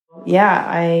yeah,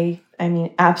 I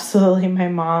mean, absolutely, my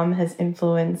mom has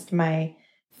influenced my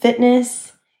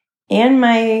fitness and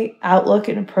my outlook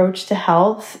and approach to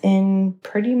health in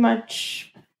pretty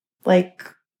much like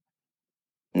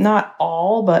not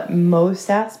all, but most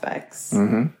aspects.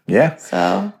 Yeah.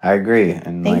 So I agree.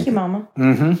 And thank you, Mama.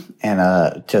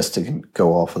 And just to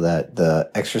go off of that,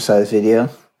 the exercise video.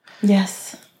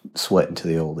 Yes. Sweating to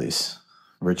the oldies.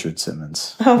 Richard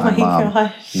Simmons. Oh my mom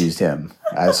gosh. used him.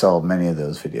 I saw many of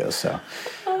those videos. So,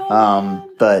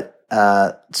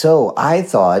 so I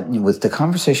thought with the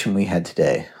conversation we had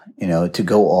today, to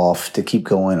go off, to keep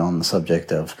going on the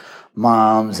subject of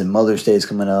moms and Mother's Day is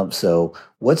coming up. So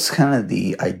what's kind of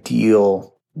the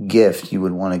ideal gift you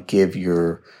would want to give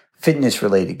your fitness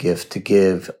related gift to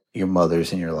give your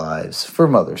mothers in your lives for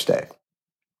Mother's Day?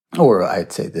 Or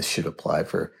I'd say this should apply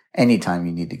for any time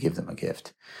you need to give them a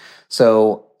gift.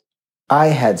 So I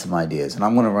had some ideas, and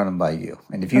I'm going to run them by you.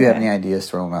 And if you have any ideas,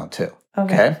 throw them out too.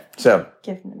 Okay? So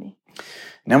give them to me.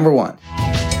 Number 1.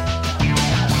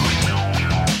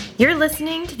 You're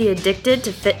listening to the Addicted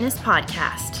to Fitness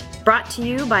podcast, brought to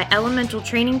you by Elemental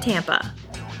Training Tampa.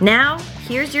 Now,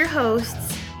 here's your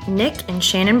hosts, Nick and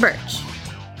Shannon Birch.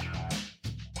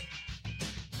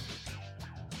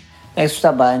 Thanks for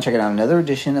stopping by and checking out another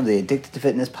edition of the Addicted to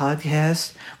Fitness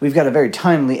podcast. We've got a very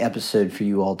timely episode for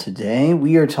you all today.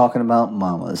 We are talking about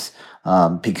mamas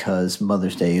because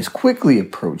Mother's Day is quickly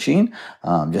approaching.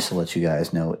 Just to let you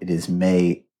guys know, it is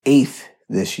May 8th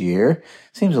this year.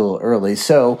 Seems a little early.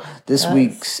 So this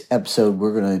week's episode,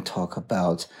 we're going to talk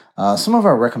about some of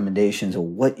our recommendations of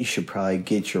what you should probably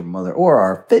get your mother, or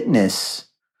our fitness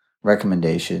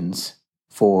recommendations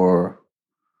for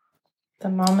the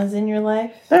mamas in your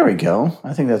life. There we go.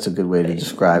 I think that's a good way to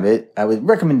describe it. I would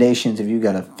recommendations if you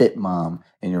got a fit mom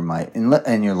in your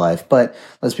life. But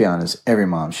let's be honest, every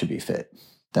mom should be fit.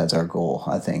 That's our goal,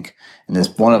 I think. And this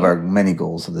one of our many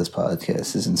goals of this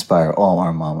podcast is inspire all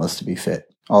our mamas to be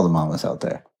fit. All the mamas out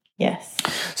there. Yes.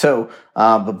 So,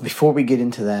 but before we get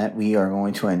into that, we are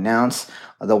going to announce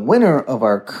the winner of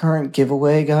our current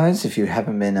giveaway, guys. If you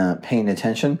haven't been paying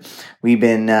attention, we've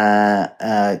been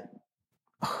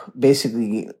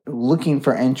basically looking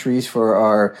for entries for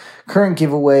our current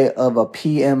giveaway of a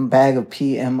bag of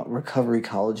PM Recovery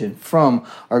Collagen from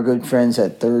our good friends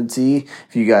at Third Z.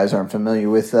 If you guys aren't familiar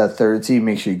with Third Z,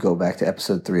 make sure you go back to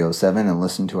episode 307 and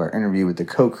listen to our interview with the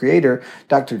co-creator,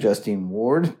 Dr. Justine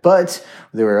Ward. But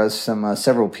there were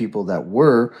several people that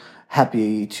were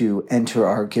happy to enter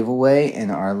our giveaway,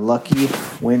 and our lucky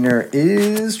winner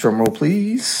is, drumroll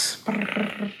please,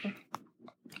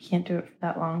 can't do it for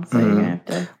that long, so you're gonna have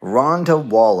to. Rhonda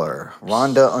Waller,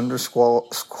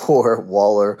 Rhonda_Waller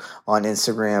on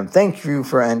Instagram. Thank you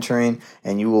for entering,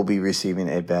 and you will be receiving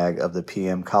a bag of the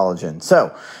PM Collagen.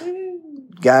 So,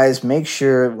 guys, make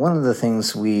sure, one of the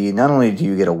things not only do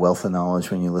you get a wealth of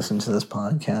knowledge when you listen to this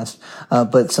podcast,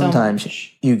 but sometimes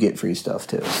you get free stuff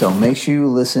too. So make sure you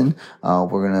listen.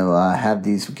 We're going to have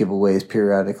these giveaways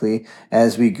periodically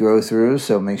as we go through.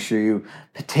 So make sure you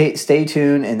stay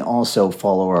tuned and also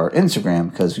follow our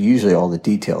Instagram, because usually all the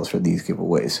details for these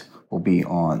giveaways will be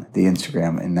on the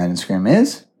Instagram. And that Instagram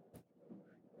is?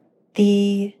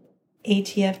 The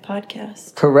ATF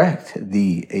Podcast. Correct.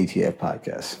 The ATF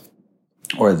Podcast.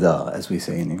 Or as we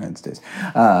say in the United States.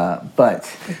 But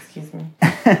excuse me.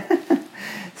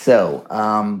 So,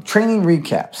 training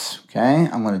recaps. Okay,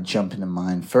 I'm going to jump into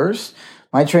mine first.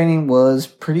 My training was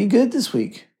pretty good this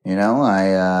week.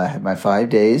 I had my 5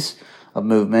 days of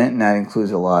movement, and that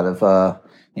includes a lot of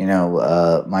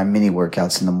my mini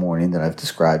workouts in the morning that I've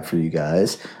described for you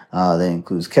guys. That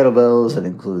includes kettlebells. That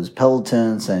includes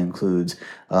Pelotons. That includes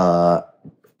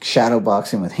shadow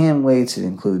boxing with hand weights. It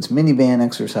includes mini band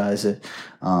exercises,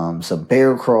 some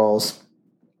bear crawls.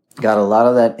 Got a lot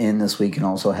of that in this week, and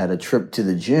also had a trip to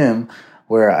the gym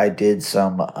where I did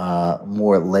some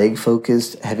more leg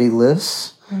focused heavy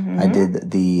lifts. I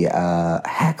did the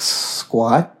hack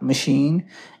squat machine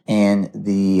and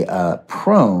the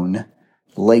prone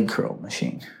leg curl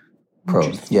machine.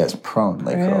 Prone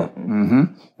leg curl.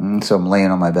 So I'm laying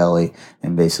on my belly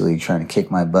and basically trying to kick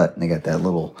my butt, and they got that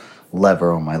little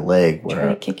lever on my leg. Try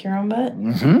to kick your own butt?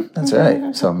 That's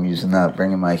right. So I'm using that,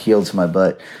 bringing my heel to my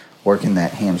butt, working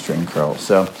that hamstring curl.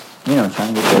 So,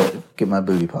 trying to get my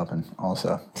booty popping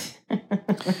also.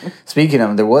 Speaking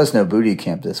of, there was no booty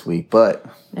camp this week, but...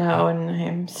 No, and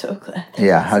I'm so glad.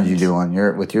 Yeah, how did you do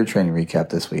with your training recap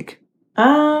this week?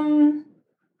 I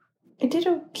did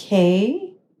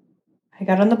okay. I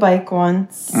got on the bike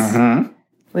once,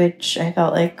 which I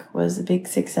felt like was a big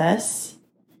success.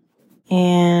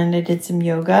 And I did some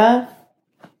yoga.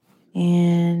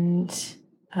 And,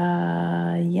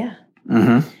 yeah.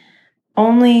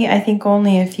 I think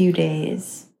only a few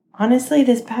days. Honestly,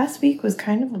 this past week was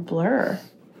kind of a blur.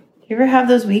 Do you ever have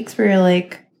those weeks where you're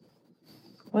like,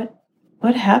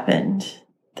 what happened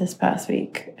this past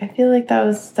week? I feel like that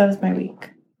was my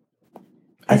week.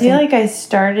 I feel like I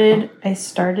started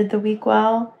the week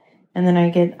well, and then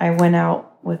I went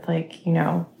out with, like, you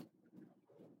know,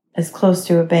 as close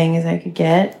to a bang as I could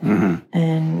get,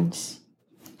 and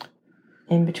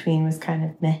in between was kind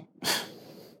of meh.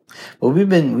 Well,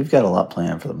 we've got a lot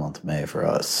planned for the month of May for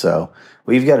us. So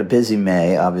we've got a busy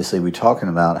May. Obviously, we're talking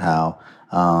about how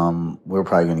we're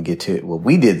probably going to get to what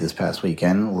we did this past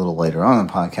weekend a little later on in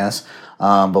the podcast.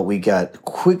 But we got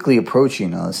quickly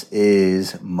approaching us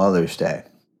is Mother's Day.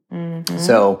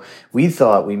 So we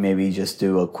thought we maybe just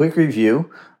do a quick review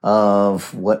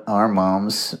of what our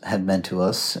moms had meant to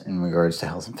us in regards to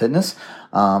health and fitness.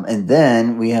 And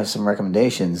then we have some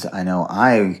recommendations. I know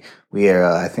I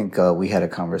think we had a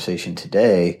conversation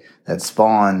today that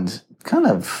spawned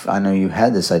I know you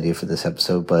had this idea for this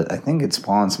episode, but I think it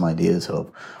spawned some ideas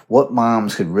of what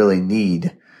moms could really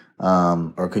need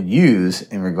or could use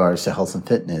in regards to health and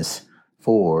fitness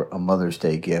for a Mother's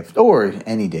Day gift or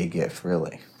any day gift,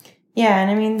 really. Yeah,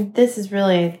 and I mean, this is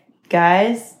really,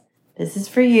 guys, this is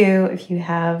for you if you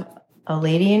have a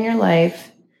lady in your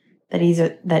life that is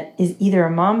either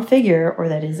a mom figure or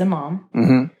that is a mom.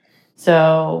 Mm-hmm.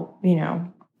 So, you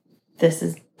know, this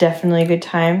is definitely a good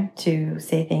time to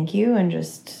say thank you and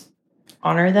just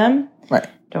honor them. Right.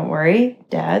 Don't worry,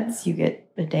 dads, you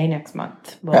get a day next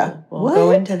month. We'll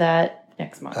go into that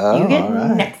next month. You get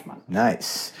next month.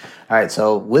 Nice. All right,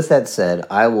 so with that said,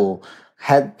 I will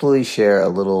happily share a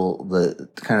little the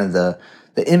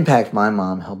impact my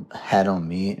mom had on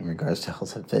me in regards to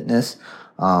health and fitness.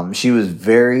 She was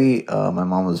my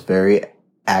mom was very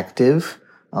active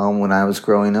when I was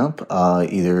growing up.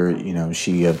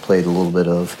 She played a little bit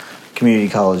of community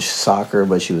college soccer,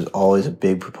 but she was always a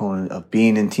big proponent of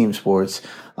being in team sports.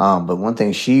 But one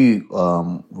thing she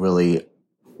really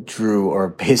drew, or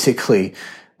basically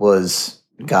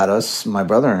got us, my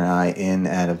brother and I, in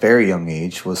at a very young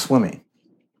age, was swimming.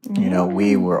 You know,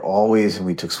 we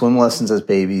took swim lessons as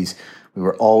babies. We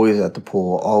were always at the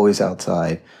pool, always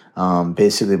outside.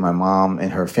 Basically, my mom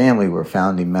and her family were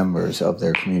founding members of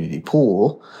their community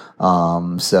pool.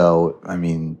 So, I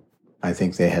mean, I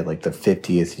think they had like the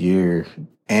 50th year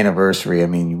anniversary. I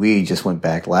mean, we just went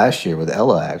back last year with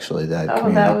Ella, actually, that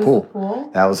community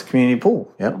pool. That was a community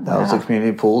pool. Yep. Wow. That was a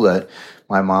community pool that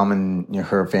my mom and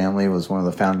her family was one of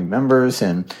the founding members,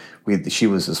 and she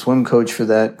was a swim coach for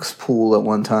that pool at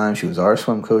one time. She was our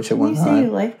swim coach at one time. Did you say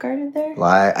you lifeguarded there?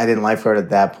 I didn't lifeguard at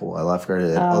that pool. I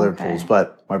lifeguarded at other pools,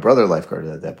 but my brother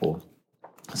lifeguarded at that pool.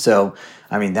 So,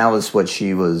 I mean, that was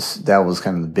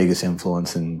kind of the biggest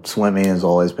influence, and swimming has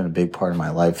always been a big part of my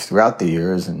life throughout the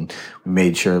years, and we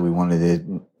made sure we wanted it,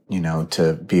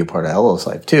 to be a part of Ella's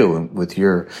life too. And with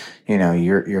your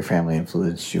family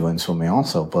influenced you in swimming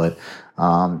also. But,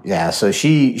 so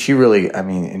she really, I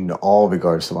mean, in all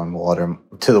regards to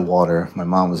the water, my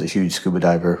mom was a huge scuba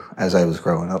diver as I was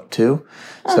growing up too.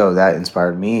 Oh. So that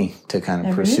inspired me to kind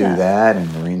of pursue that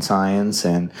and marine science.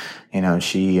 And,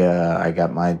 I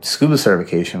got my scuba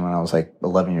certification when I was like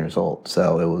 11 years old.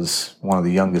 So it was one of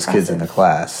the youngest kids in the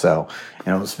class. So,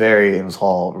 and it was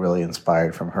all really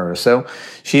inspired from her. So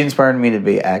she inspired me to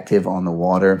be active on the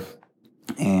water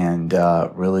and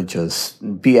really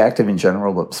just be active in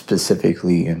general, but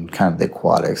specifically in kind of the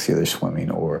aquatics, either swimming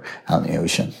or out in the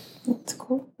ocean. That's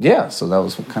cool. Yeah, so that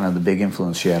was kind of the big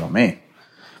influence she had on me.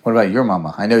 What about your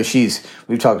mama? I know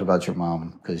we've talked about your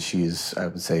mom because I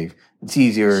would say it's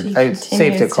easier. It's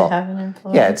safe to call.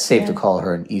 It's safe to call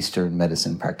her an Eastern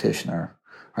medicine practitioner,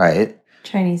 right?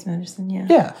 Chinese medicine, yeah.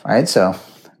 Yeah, right. So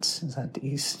is that the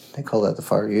East? They call that the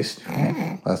Far East.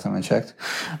 Right? Last time I checked.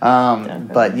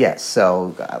 But yes. So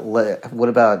what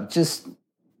about just?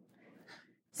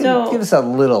 So give us a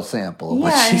little sample. Yeah,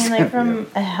 I mean, like from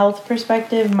a health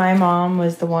perspective, my mom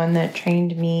was the one that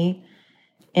trained me.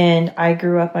 And I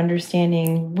grew up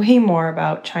understanding way more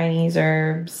about Chinese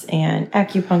herbs and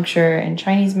acupuncture and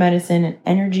Chinese medicine and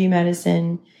energy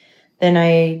medicine than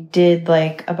I did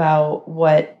like about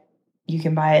what you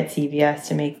can buy at CVS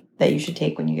to make that you should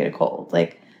take when you get a cold.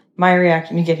 Like my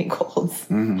reaction to getting colds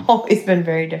always been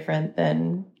very different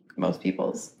than most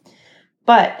people's.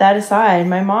 But that aside,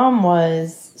 my mom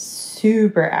was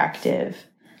super active.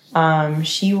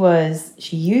 She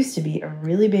used to be a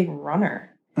really big runner.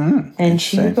 And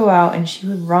she would go out and she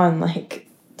would run, like,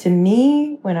 to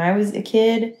me, when I was a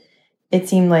kid, it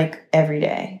seemed like every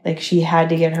day. Like, she had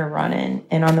to get her run in.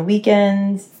 And on the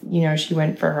weekends, she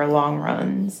went for her long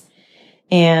runs.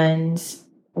 And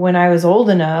when I was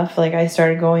old enough, like, I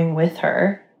started going with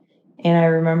her. And I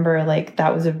remember like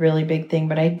that was a really big thing.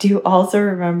 But I do also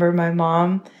remember my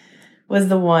mom was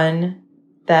the one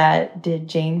that did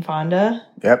Jane Fonda.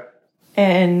 Yep.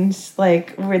 And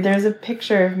like where there's a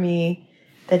picture of me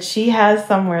that she has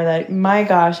somewhere that, my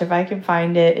gosh, if I can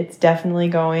find it, it's definitely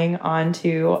going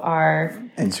onto our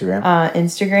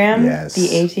Instagram. Yes. The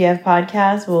ATF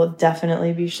podcast will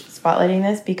definitely be spotlighting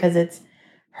this because it's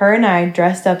her and I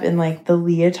dressed up in like the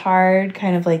leotard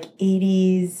kind of like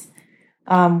 80s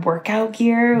workout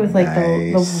gear with like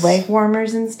the leg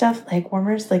warmers and stuff. Leg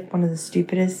warmers, like one of the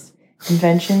stupidest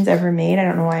inventions ever made. I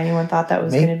don't know why anyone thought that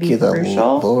was going to be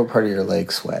crucial. The lower part of your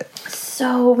leg sweat.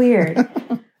 So weird.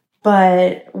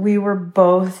 But we were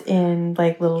both in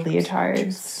like little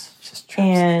leotards.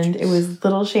 And it was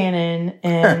little Shannon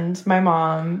and my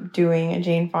mom doing a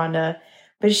Jane Fonda.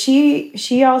 But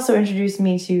she also introduced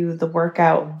me to the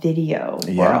workout video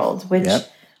world, which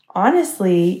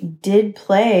honestly did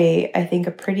play, I think,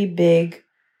 a pretty big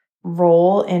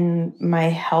role in my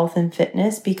health and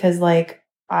fitness because like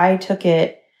I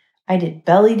did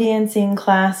belly dancing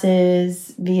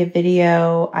classes via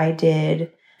video. I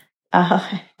did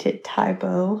Tae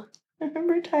Bo.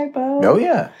 Remember Tae Bo? Oh,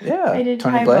 yeah. Yeah. I did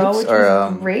Tony Tae Blanks, Bo, which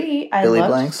was great. Billy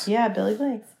Blanks? Yeah, Billy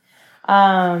Blanks.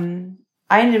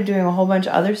 I ended up doing a whole bunch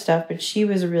of other stuff, but she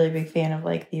was a really big fan of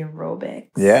like the aerobics.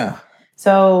 Yeah.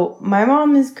 So my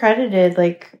mom is credited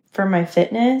like for my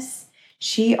fitness.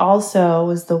 She also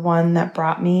was the one that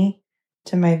brought me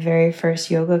to my very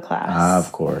first yoga class.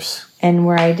 Of course. And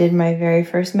where I did my very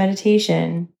first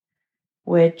meditation,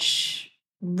 which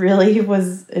really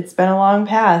it's been a long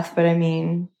path, but I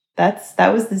mean,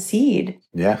 that was the seed.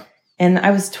 Yeah. And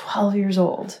I was 12 years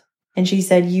old. And she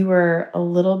said, you were a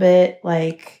little bit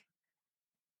like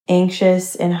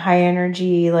anxious and high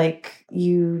energy. Like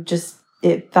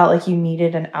it felt like you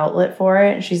needed an outlet for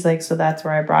it. And she's like, so that's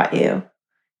where I brought you.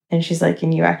 And she's like,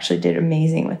 and you actually did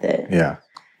amazing with it. Yeah.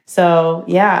 So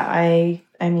yeah, I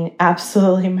mean,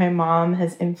 absolutely my mom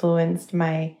has influenced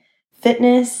my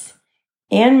fitness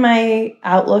and my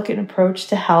outlook and approach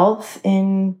to health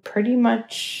in pretty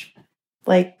much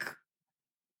like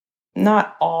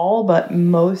not all, but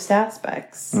most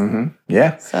aspects. Mm-hmm.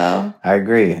 Yeah. So I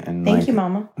agree. And thank you,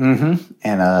 Mama. Mm-hmm.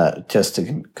 And just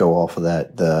to go off of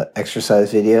that, the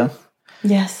exercise video.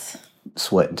 Yes.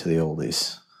 Sweating to the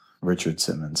oldies. Richard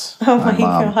Simmons. Oh my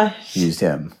mom gosh. Used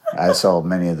him. I saw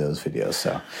many of those videos.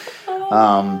 So,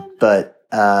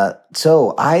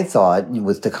 so I thought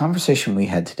with the conversation we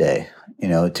had today,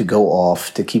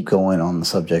 to keep going on the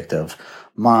subject of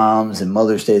moms and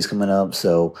Mother's Day is coming up.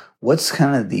 So what's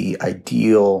kind of the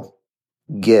ideal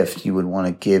gift you would want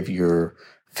to give your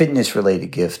fitness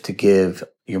related gift to give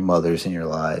your mothers in your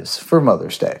lives for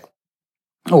Mother's Day?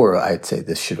 Or I'd say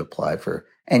this should apply for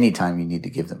any time you need to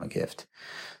give them a gift.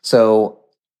 So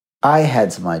I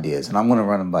had some ideas and I'm going to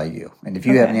run them by you. And if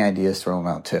you have any ideas, throw them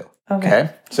out too. Okay.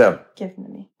 So give them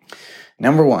to me.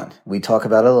 Number one, we talk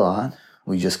about it a lot.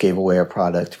 We just gave away a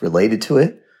product related to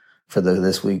it for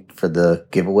this week for the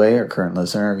giveaway or current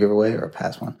listener giveaway or a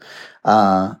past one.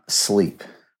 Sleep.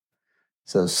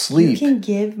 So sleep. You can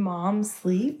give mom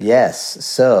sleep? Yes.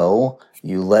 So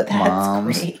you let That's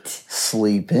moms great.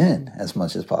 sleep in as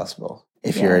much as possible.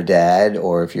 If you're a dad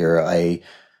or if you're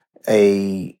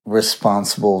a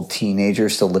responsible teenager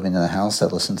still living in the house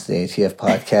that listens to the ATF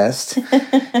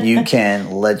podcast, you can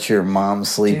let your mom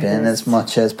sleep in as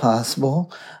much as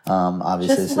possible.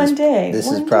 Obviously, just one day. This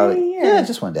one is probably day a year. yeah,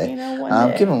 just one day. One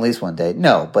day. Give them at least one day.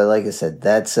 No, but like I said,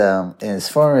 that's as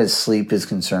far as sleep is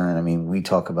concerned. I mean, we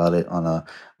talk about it on a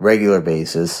regular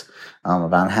basis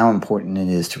about how important it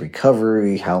is to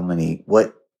recovery.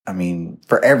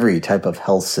 For every type of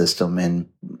health system and,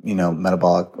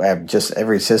 metabolic, just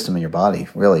every system in your body,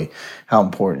 really, how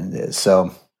important it is.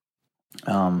 So,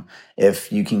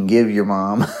 if you can give your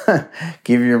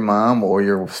mom or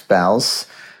your spouse,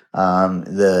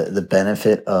 the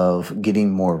benefit of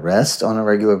getting more rest on a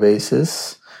regular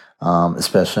basis,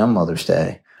 especially on Mother's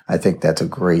Day, I think that's a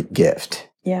great gift.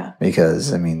 Yeah.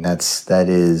 Because, that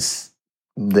is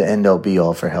the end all be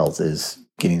all for health is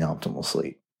getting optimal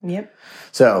sleep. Yep.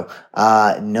 So,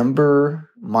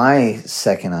 my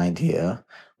second idea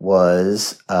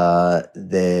was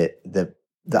the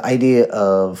idea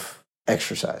of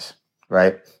exercise,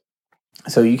 right?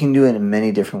 So you can do it in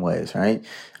many different ways, right?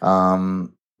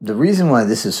 The reason why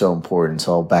this is so important,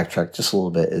 so I'll backtrack just a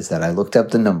little bit, is that I looked up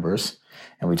the numbers,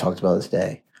 and we talked about this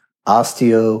today.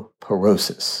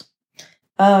 Osteoporosis.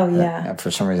 Oh, yeah. For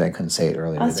some reason, I couldn't say it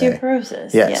earlier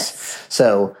Osteoporosis, today. Yes.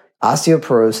 So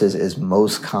Osteoporosis is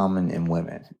most common in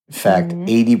women. In fact,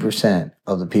 80%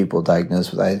 of the people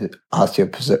diagnosed with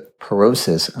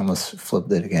osteoporosis, I almost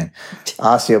flipped it again,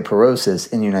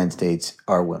 osteoporosis in the United States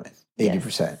are women.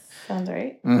 80%. Yes, sounds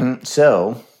right.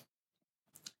 So,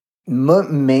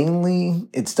 mainly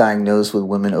it's diagnosed with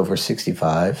women over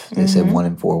 65. They say 1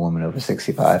 in 4 women over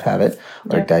 65 have it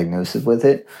or diagnosed with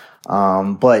it.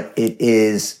 But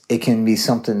it can be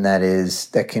something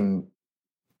that can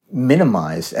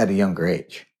minimized at a younger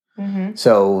age.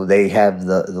 So they have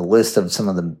the list of some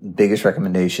of the biggest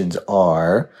recommendations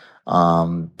are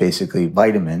basically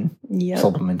vitamin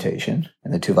supplementation,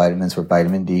 and the 2 vitamins were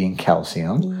vitamin D and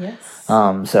calcium. Yes.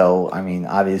 So I mean,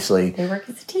 obviously, they work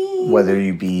as a team. Whether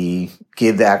you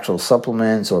give the actual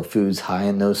supplements or foods high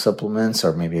in those supplements,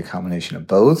 or maybe a combination of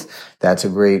both, that's a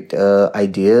great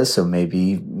idea. So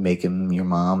maybe making your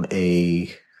mom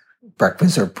a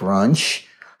breakfast or brunch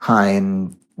high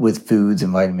with foods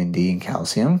and vitamin D and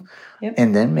calcium.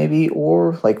 And then maybe,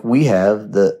 or like we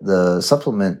have the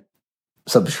supplement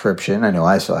subscription. I know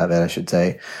I still have it, I should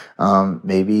say.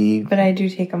 Maybe. But I do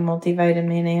take a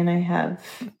multivitamin and I have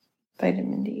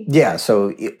vitamin D. Yeah.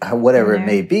 So whatever it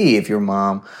may be, if your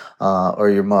mom, or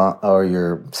your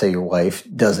wife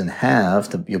doesn't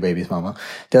have, your baby's mama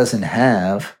doesn't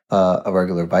have a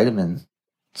regular vitamin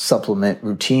supplement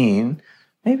routine,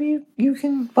 maybe you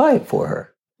can buy it for her.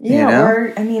 Yeah,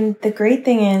 or I mean, the great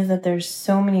thing is that there's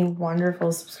so many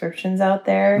wonderful subscriptions out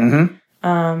there.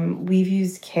 We've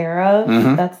used Care of.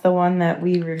 That's the one that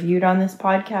we reviewed on this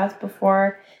podcast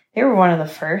before. They were one of the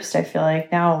first. I feel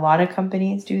like now a lot of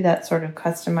companies do that sort of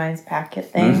customized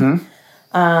packet thing.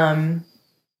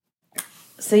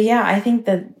 So yeah, I think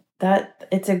that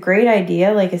it's a great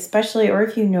idea. Like especially, or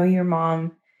if you know your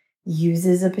mom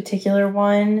uses a particular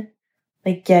one,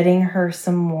 like getting her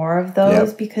some more of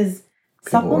those because.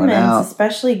 Supplements,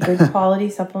 especially good quality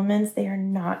supplements, they are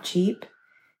not cheap.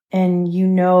 And you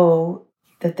know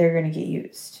that they're going to get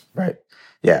used. Right.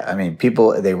 Yeah. I mean,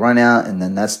 people, they run out and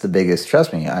then that's the biggest,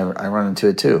 trust me, I run into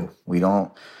it too. We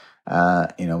don't,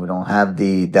 we don't have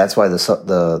that's why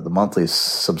the monthly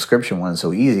subscription one is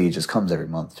so easy. It just comes every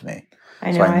month to me.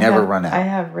 I know. So I never run out. I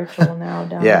have Ritual now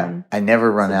down. I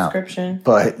never run subscription. Out.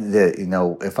 But,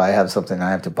 if I have something I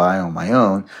have to buy on my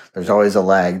own, there's always a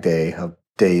lag day of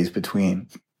days between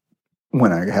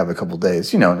when I have a couple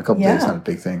days, and a couple days is not a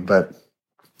big thing, but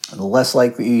the less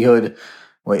likelihood,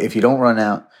 if you don't run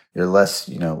out, you're less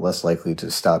likely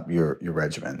to stop your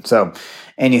regimen. So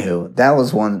anywho, that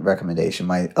was one recommendation.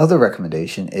 My other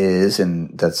recommendation is,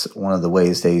 and that's one of the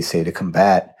ways they say to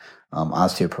combat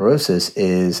osteoporosis,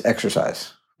 is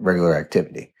exercise, regular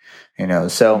activity.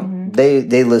 So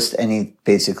they list any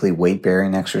basically weight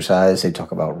bearing exercise. They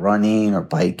talk about running or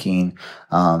biking.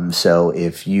 So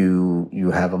if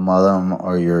you have a mother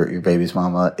or your baby's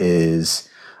mama is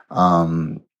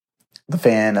the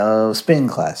fan of spin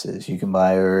classes, you can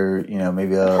buy her,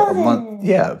 maybe a month.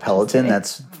 Yeah, Peloton.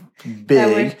 That's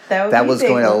big. That was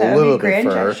going a little bit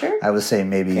for her. I was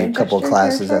saying maybe a couple of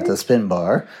classes at the spin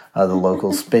bar, the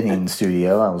local spinning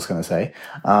studio, I was going to say.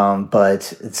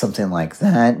 But it's something like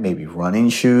that, maybe running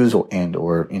shoes or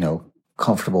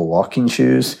comfortable walking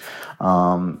shoes,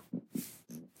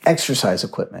 exercise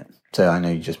equipment. So I know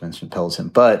you just mentioned Peloton,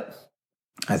 but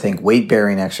I think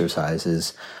weight-bearing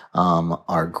exercises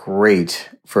are great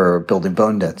for building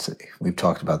bone density. We've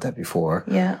talked about that before.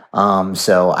 Yeah.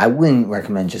 So I wouldn't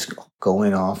recommend just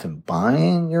going off and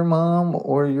buying your mom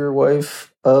or your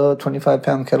wife a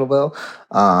 25-pound kettlebell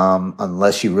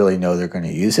unless you really know they're going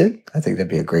to use it. I think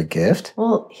that'd be a great gift.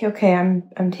 Well, okay,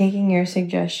 I'm taking your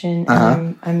suggestion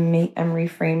and I'm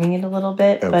reframing it a little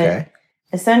bit. Okay.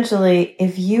 But essentially,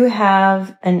 if you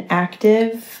have an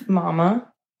active mama,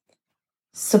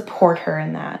 support her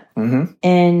in that.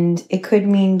 And it could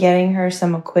mean getting her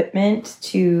some equipment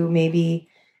to maybe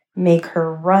make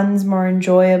her runs more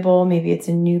enjoyable. Maybe it's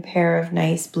a new pair of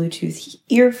nice Bluetooth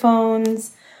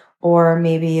earphones, or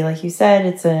maybe, like you said,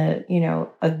 it's a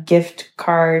gift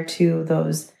card to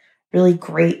those really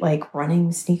great like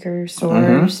running sneaker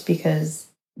stores, because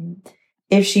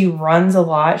if she runs a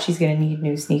lot, she's going to need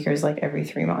new sneakers like every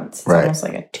 3 months. It's almost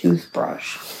like a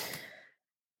toothbrush.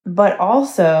 But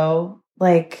also,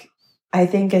 like, I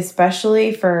think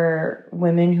especially for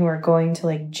women who are going to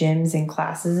like gyms and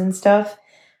classes and stuff,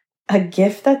 a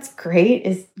gift that's great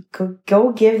is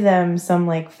go give them some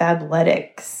like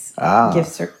Fabletics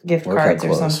gift cards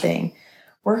or something.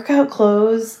 Workout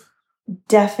clothes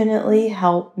definitely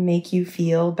help make you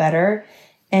feel better.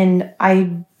 And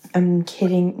I'm not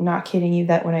kidding you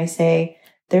that when I say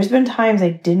there's been times I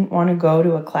didn't want to go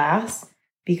to a class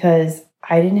because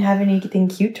I didn't have anything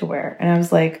cute to wear. And I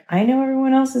was like, I know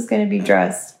everyone else is going to be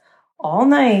dressed all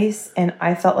nice, and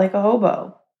I felt like a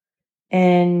hobo.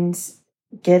 And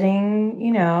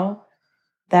getting,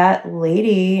 that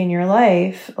lady in your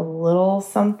life a little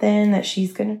something that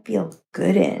she's going to feel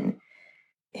good in.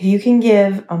 If you can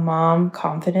give a mom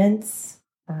confidence,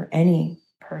 or any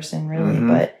person really,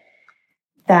 but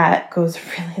that goes a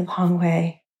really long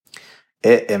way.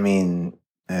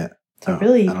 So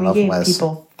really, we gave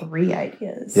people 3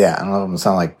 ideas. Yeah, I don't know if I'm going to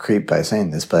sound like a creep by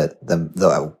saying this, but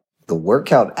the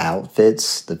workout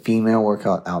outfits, the female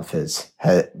workout outfits,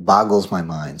 boggles my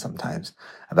mind sometimes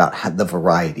about the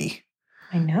variety.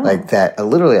 I know. Like that, I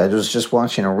was just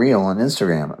watching a reel on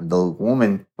Instagram. The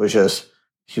woman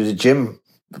she was a gym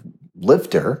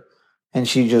lifter, and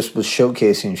she just was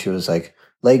showcasing, she was like,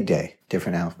 leg day,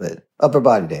 different outfit. Upper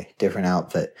body day, different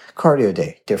outfit. Cardio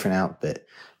day, different outfit.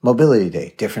 Mobility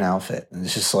day, different outfit. And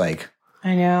it's just like...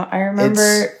 I know. I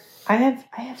remember I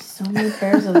have so many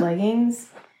pairs of leggings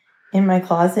in my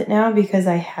closet now because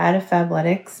I had a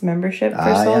Fabletics membership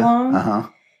for so long. Uh-huh.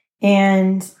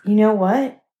 And you know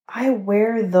what? I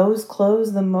wear those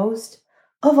clothes the most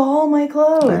of all my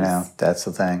clothes. I know. That's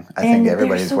the thing. I think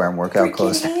everybody's wearing workout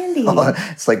clothes. Handy.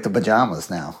 It's like the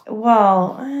pajamas now.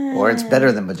 Well, or it's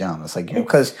better than pajamas. Like,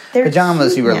 because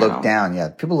pajamas, you were looked down. Yeah,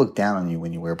 people look down on you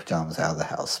when you wear pajamas out of the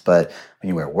house. But when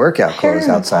you wear workout clothes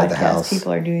outside the house.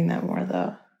 People are doing that more,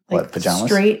 though. Like, what, pajamas?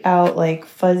 Straight out, like,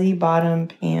 fuzzy bottom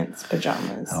pants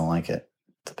pajamas. I don't like it.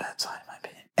 It's a bad sign, in my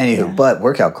opinion. Anywho, but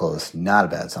workout clothes, not a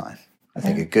bad sign. I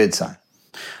think a good sign.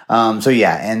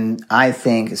 And I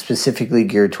think specifically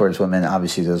geared towards women,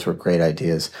 obviously those were great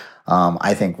ideas.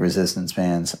 I think resistance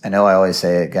bands, I know I always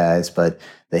say it, guys, but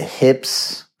the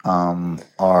hips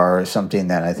are something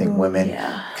that I think women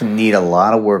can need a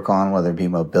lot of work on, whether it be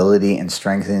mobility and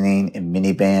strengthening, and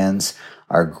mini bands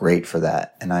are great for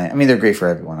that. And I mean, they're great for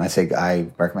everyone. I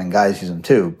recommend guys use them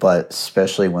too, but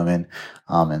especially women.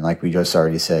 And like we just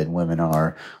already said, women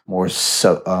are more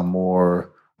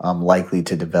likely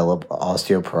to develop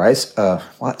osteoporosis.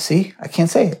 What? See, I can't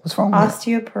say it. What's wrong with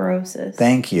osteoporosis?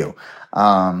 Thank you.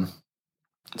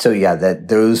 That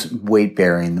those weight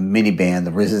bearing, the mini band,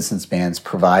 the resistance bands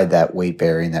provide that weight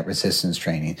bearing, that resistance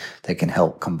training that can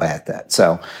help combat that.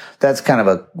 So that's kind of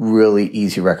a really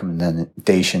easy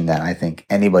recommendation that I think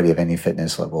anybody of any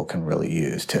fitness level can really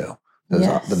use too.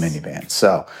 The mini bands.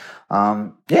 So,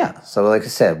 so like I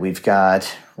said, we've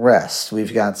got rest,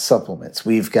 we've got supplements,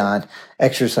 we've got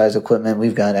exercise equipment,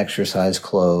 we've got exercise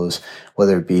clothes,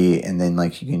 whether it be, and then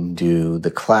like you can do the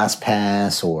class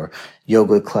pass or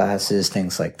yoga classes,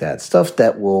 things like that. Stuff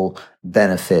that will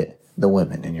benefit the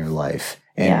women in your life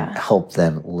and help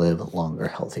them live longer,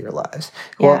 healthier lives.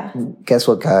 Yeah. Well, guess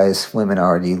what, guys? Women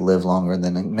already live longer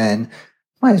than men.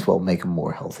 Might as well make them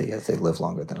more healthy as they live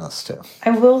longer than us too. I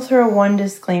will throw one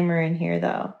disclaimer in here,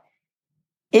 though.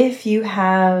 If you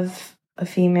have a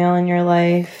female in your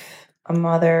life, a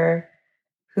mother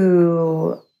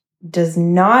who does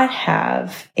not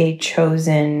have a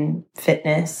chosen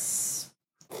fitness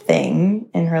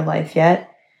thing in her life yet,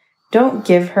 don't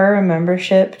give her a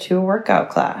membership to a workout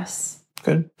class.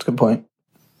 Good. That's a good point.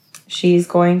 She's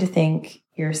going to think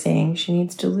you're saying she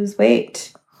needs to lose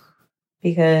weight,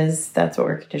 because that's what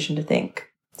we're conditioned to think.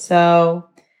 So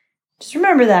just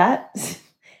remember that.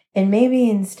 And maybe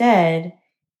instead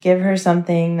give her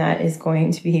something that is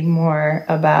going to be more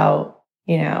about,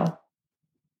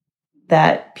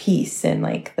 that peace and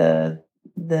like the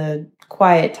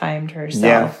quiet time to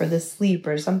herself or the sleep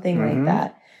or something like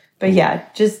that. But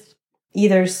just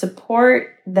either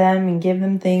support them and give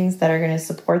them things that are going to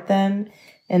support them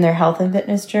in their health and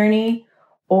fitness journey,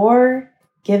 or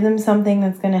give them something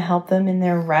that's going to help them in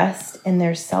their rest and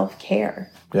their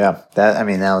self-care. Yeah, that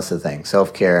was the thing.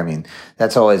 Self-care,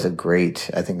 that's always a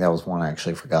great, I think that was one I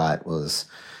actually forgot was,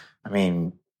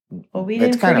 well, we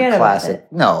didn't forget about it.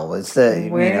 No, it's we're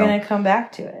going to come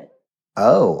back to it.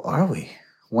 Oh, are we?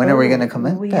 When are we going to come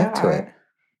back to it?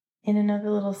 In another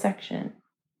little section.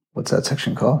 What's that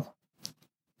section called?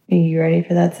 Are you ready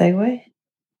for that segue?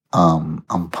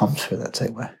 I'm pumped for that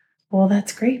segue. Well,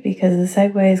 that's great because the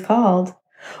segue is called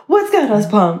What's Got Us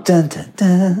Pumped? Dun, dun,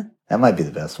 dun. That might be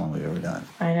the best one we've ever done.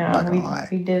 I know. I'm not gonna lie.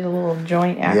 We did a little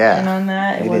joint action on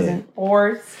that. It wasn't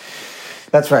forced.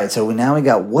 That's right. So now we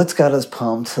got What's Got Us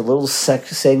Pumped, a little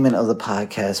segment of the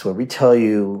podcast where we tell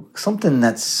you something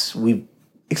we've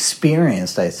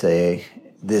experienced, I say,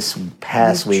 this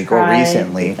past week or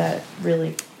recently.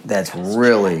 That's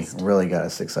really got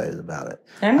us excited about it.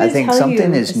 I think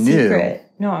something is new. Secret.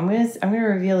 No, I'm gonna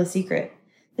reveal a secret.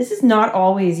 This is not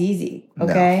always easy.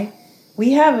 Okay,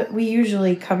 no. We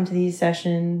usually come to these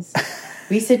sessions.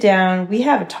 We sit down. We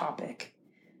have a topic.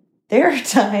 There are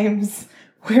times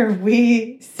where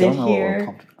we sit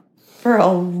here for a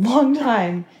long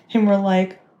time. And we're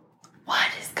like, what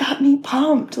has got me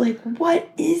pumped? Like,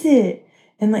 what is it?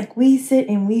 And like, we sit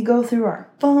and we go through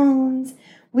our phones.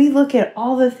 We look at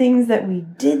all the things that we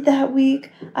did that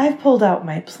week. I've pulled out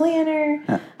my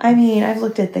planner. I mean, I've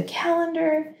looked at the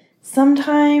calendar.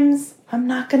 Sometimes, I'm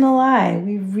not going to lie,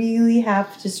 we really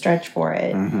have to stretch for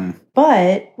it. Mm-hmm.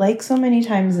 But like so many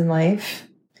times in life,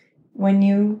 when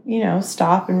you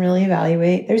stop and really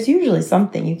evaluate, there's usually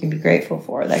something you can be grateful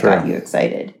for that got you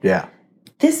excited. Yeah.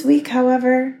 This week,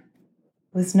 however,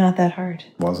 was not that hard.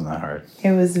 Wasn't that hard.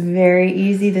 It was very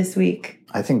easy this week.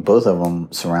 I think both of them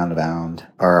surround around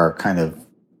are kind of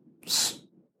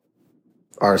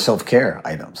our self-care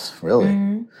items, really.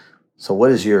 Mm-hmm. So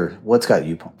what's got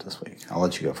you pumped this week? I'll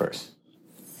let you go first.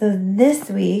 So this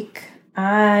week,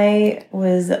 I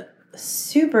was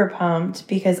super pumped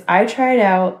because I tried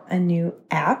out a new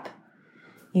app.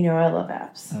 You know I love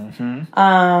apps.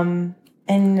 Mm-hmm.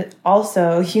 And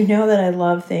also, you know that I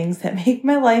love things that make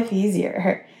my life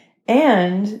easier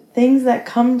and things that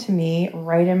come to me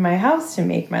right in my house to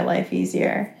make my life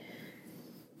easier.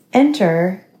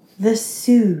 Enter the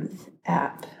Soothe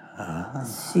app.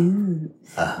 Soothe.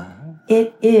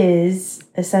 It is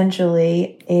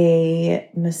essentially a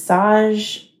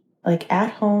massage, like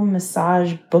at-home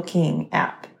massage booking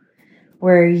app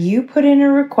where you put in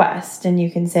a request and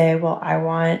you can say, well, I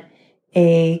want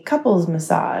a couples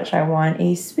massage. I want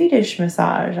a Swedish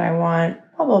massage. I want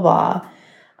blah, blah,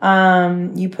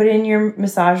 blah. You put in your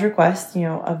massage request,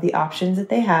 of the options that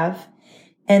they have.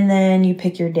 And then you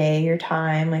pick your day, your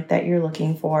time, like that you're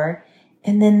looking for.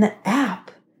 And then the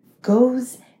app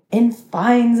goes and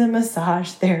finds a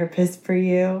massage therapist for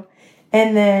you.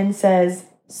 And then says,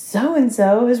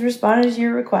 so-and-so has responded to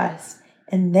your request.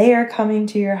 And they are coming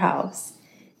to your house.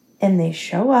 And they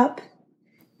show up.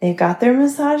 They've got their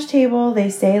massage table. They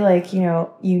say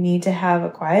you need to have a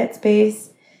quiet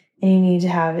space and you need to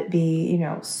have it be,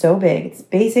 so big. It's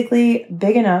basically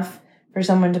big enough for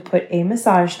someone to put a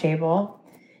massage table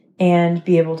and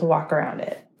be able to walk around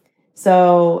it.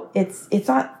 So it's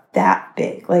not that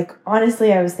big. Like,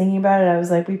 honestly, I was thinking about it. I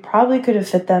was like, we probably could have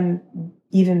fit them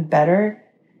even better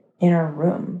in our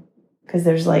room because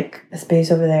there's like a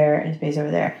space over there and a space over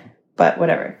there, but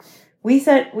whatever. We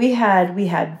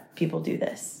had people do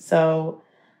this. So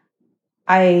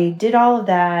I did all of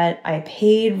that. I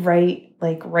paid right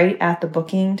at the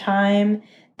booking time.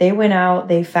 They went out,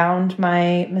 they found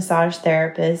my massage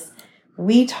therapist.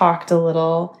 We talked a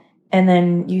little, and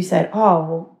then you said, oh,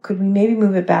 well, could we maybe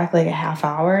move it back like a half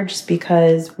hour just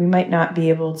because we might not be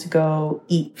able to go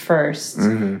eat first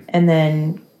and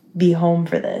then be home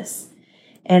for this.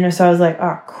 And so I was like,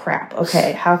 oh, crap.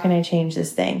 Okay, how can I change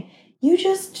this thing? You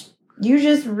just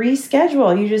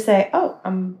reschedule. You just say, oh,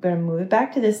 I'm going to move it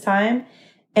back to this time.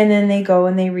 And then they go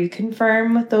and they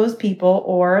reconfirm with those people,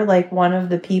 or like one of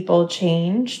the people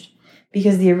changed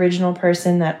because the original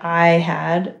person that I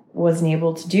had wasn't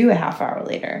able to do a half hour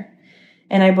later.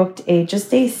 And I booked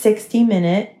just a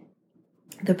 60-minute.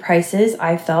 The prices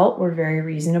I felt were very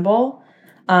reasonable.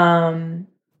 And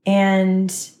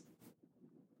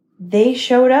they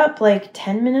showed up like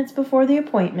 10 minutes before the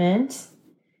appointment.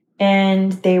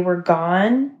 And they were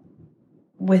gone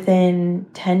within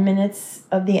 10 minutes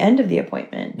of the end of the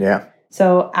appointment. Yeah.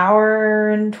 So hour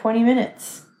and 20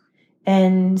 minutes.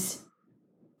 And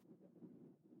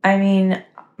I mean,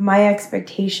 my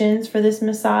expectations for this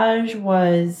massage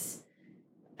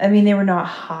they were not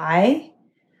high.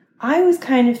 I was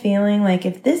kind of feeling like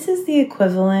if this is the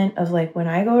equivalent of like when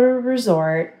I go to a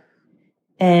resort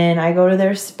and I go to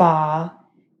their spa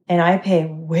and I pay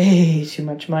way too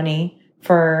much money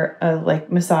for a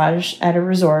massage at a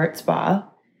resort spa.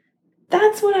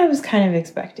 That's what I was kind of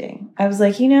expecting. I was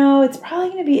like, it's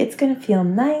probably it's going to feel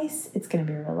nice. It's going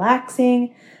to be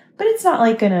relaxing, but it's not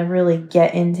like going to really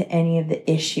get into any of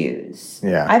the issues.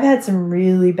 Yeah. I've had some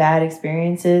really bad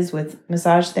experiences with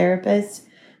massage therapists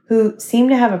who seem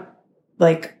to have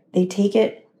they take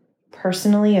it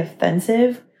personally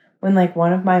offensive when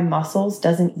one of my muscles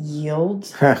doesn't yield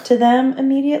to them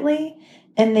immediately.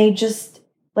 And they just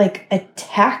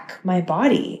attack my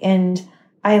body, and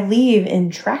I leave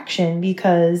in traction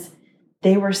because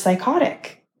they were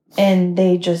psychotic and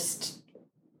they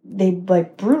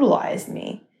brutalized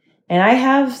me. And I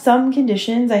have some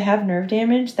conditions. I have nerve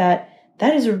damage that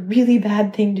is a really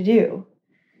bad thing to do.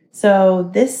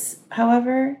 So this,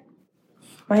 however,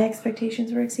 my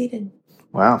expectations were exceeded.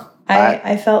 Wow.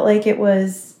 I felt like it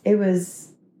was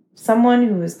someone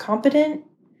who was competent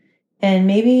and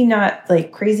maybe not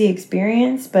crazy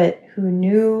experience, but who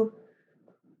knew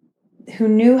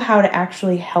how to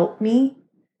actually help me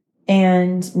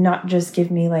and not just give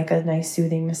me like a nice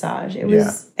soothing massage. It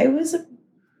was a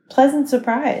pleasant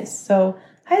surprise. So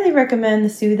highly recommend the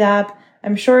Soothe app.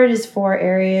 I'm sure it is for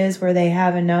areas where they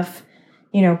have enough,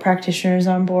 practitioners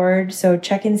on board. So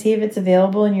check and see if it's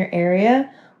available in your area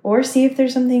or see if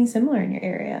there's something similar in your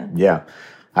area. Yeah.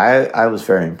 I was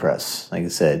very impressed. Like I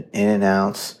said, in and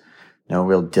outs, no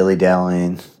real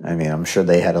dilly-dallying. I mean, I'm sure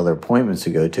they had other appointments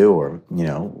to go to, or,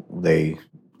 they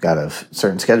got a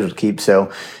certain schedule to keep.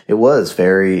 So it was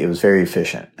very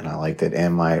efficient, and I liked it.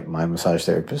 And my massage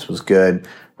therapist was good.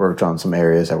 Worked on some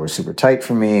areas that were super tight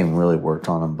for me and really worked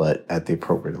on them, but at the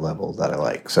appropriate level that I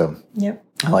like. So yep.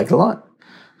 I like it a lot.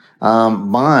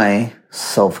 My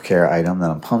self-care item that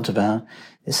I'm pumped about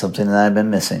is something that I've been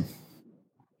missing.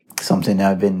 Something that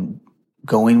I've been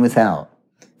going without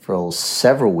for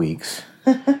several weeks.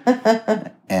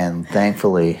 And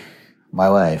thankfully, my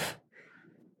wife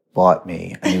bought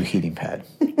me a new heating pad.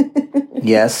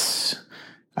 Yes,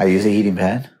 I use a heating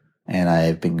pad, and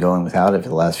I've been going without it for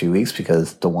the last few weeks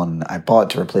because the one I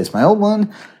bought to replace my old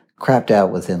one crapped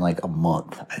out within like a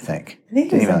month, I think. I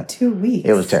think it was like 2 weeks.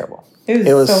 It was terrible.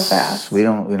 It was so fast. We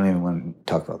don't even want to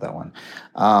talk about that one.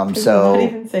 So not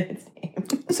even say its name.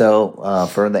 So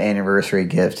for the anniversary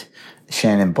gift,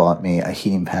 Shannon bought me a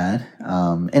heating pad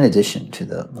in addition to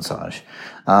the massage.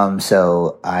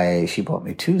 So she bought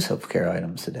me 2 self-care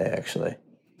items today, actually.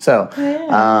 So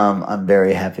I'm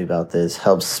very happy about this.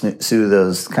 Helps soothe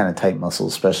those kind of tight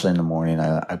muscles, especially in the morning.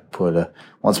 I put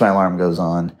once my alarm goes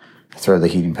on, I throw the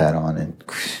heating pad on and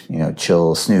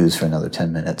chill, snooze for another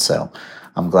 10 minutes. So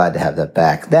I'm glad to have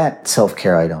that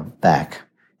self-care item back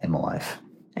in my life.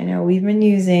 I know we've been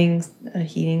using a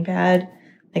heating pad.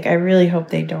 Like, I really hope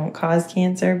they don't cause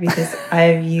cancer because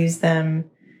I've used them.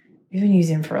 We've been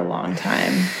using them for a long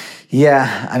time.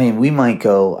 Yeah. I mean, we might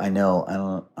go, it's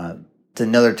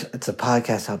a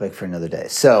podcast topic for another day.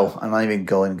 So I'm not even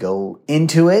going to go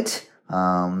into it.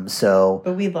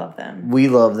 But we love them. We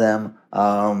love them.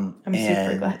 I'm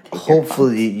super glad.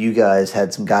 Hopefully you guys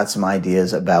got some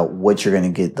ideas about what you're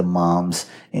going to get the moms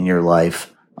in your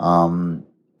life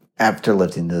after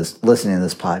listening to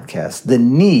this podcast. The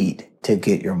need to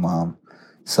get your mom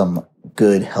some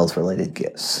good health related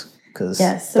gifts, because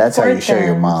that's how you show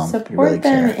your mom support you really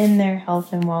them care. In their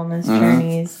health and wellness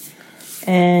journeys.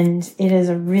 And it is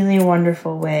a really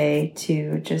wonderful way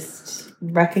to just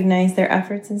recognize their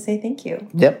efforts and say thank you.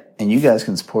 Yep. And you guys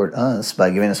can support us by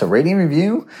giving us a rating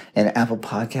review in Apple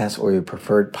Podcasts or your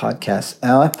preferred podcast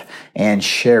app and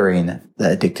sharing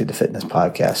the Addicted to Fitness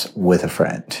podcast with a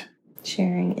friend.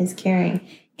 Sharing is caring.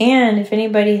 And if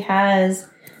anybody has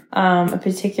a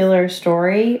particular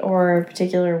story or a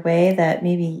particular way that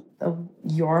maybe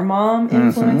your mom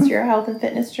influenced your health and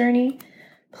fitness journey,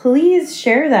 please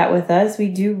share that with us. We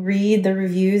do read the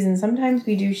reviews, and sometimes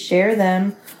we do share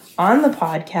them on the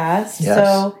podcast. Yes.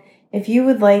 So if you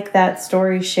would like that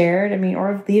story shared,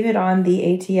 or leave it on the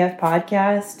ATF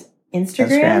podcast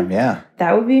Instagram,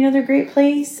 that would be another great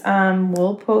place.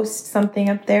 We'll post something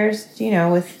up there,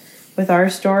 with our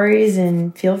stories,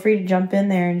 and feel free to jump in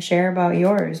there and share about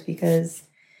yours, because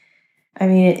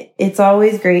it's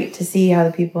always great to see how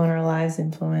the people in our lives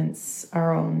influence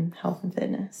our own health and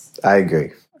fitness. I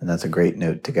agree. And that's a great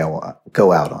note to go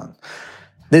out on.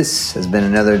 This has been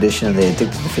another edition of the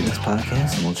Addicted to Fitness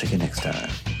podcast, and we'll check you next time.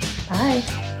 Bye.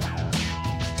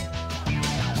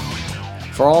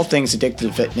 For all things Addicted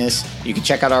to Fitness, you can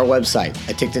check out our website,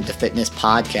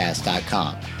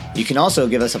 addictedtofitnesspodcast.com. You can also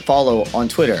give us a follow on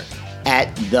Twitter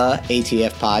at the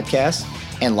ATF Podcast,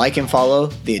 and like and follow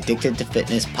the Addicted to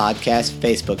Fitness Podcast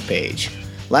Facebook page.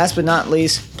 Last but not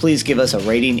least, please give us a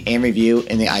rating and review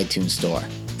in the iTunes store.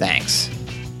 Thanks.